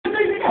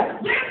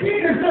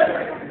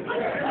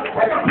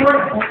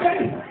breath, okay?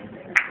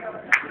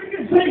 We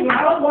can sing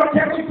loud, why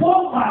can't we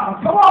quote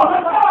loud? Come on,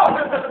 let's go!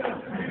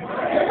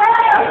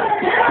 Amen!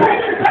 Get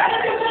your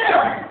hand in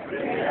there!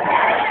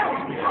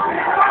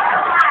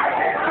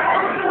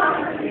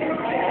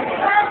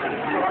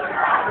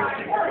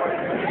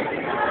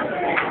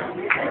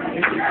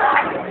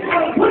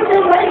 Put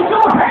your raise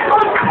your hand on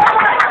the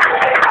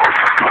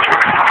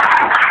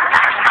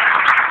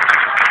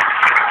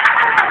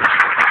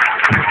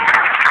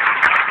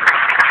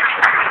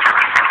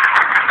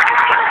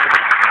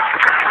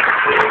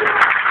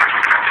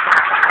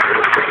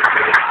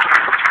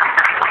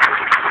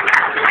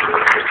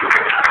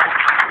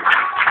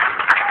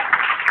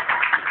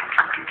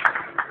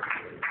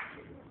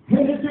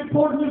And it's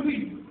important that we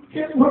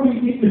get where we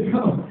need to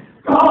go.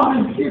 God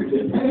is here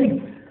today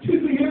to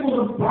be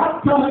able to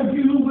baptize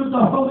you with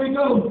the Holy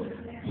Ghost.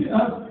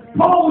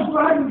 Paul was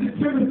writing to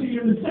Timothy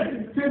in the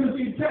 2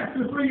 Timothy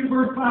chapter 3 and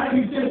verse 5.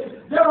 He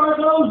said, there are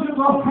those who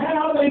will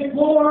have a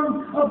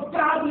form of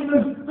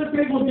godliness, but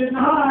they will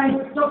deny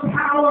the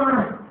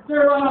power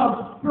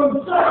thereof.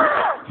 From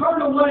such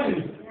turn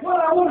away. What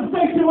I want to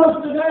say to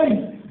us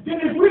today, that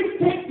if we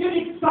can't get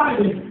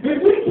excited, if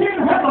we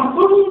can't have a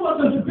move of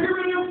the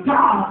Spirit of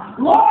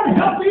God, Lord,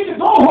 help me to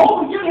go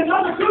home and get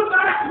another good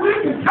night's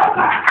sleep and come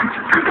back.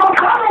 Because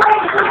I don't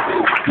want to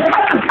listen to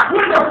heaven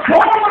with a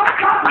form of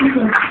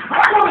godliness.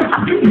 I want to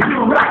see the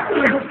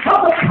miraculous of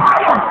the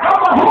power of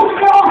the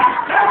Holy Ghost.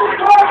 That is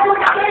why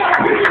we're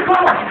saying, people,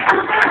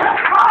 we're going to have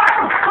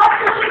fire up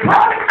in the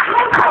party.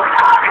 Let's have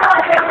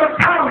fire in the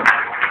town.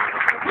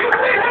 If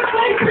we have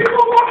many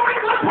people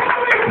walking, let's have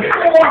many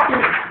people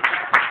walking.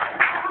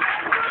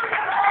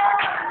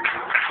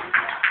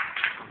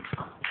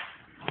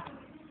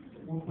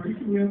 Well,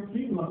 preacher, we haven't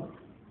seen love.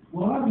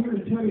 Well, I'm here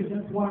to tell you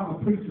that's why I'm a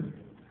preacher.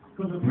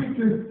 Because a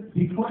preacher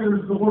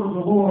declares the word of the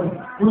Lord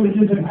when it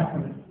isn't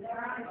happening.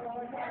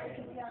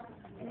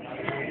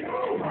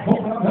 I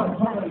hope that helps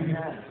somebody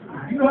here.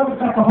 If you haven't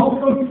got the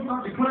Holy Ghost, you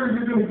start declaring,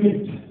 you're going to get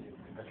it.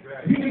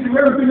 If you need to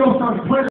everything else, start declaring.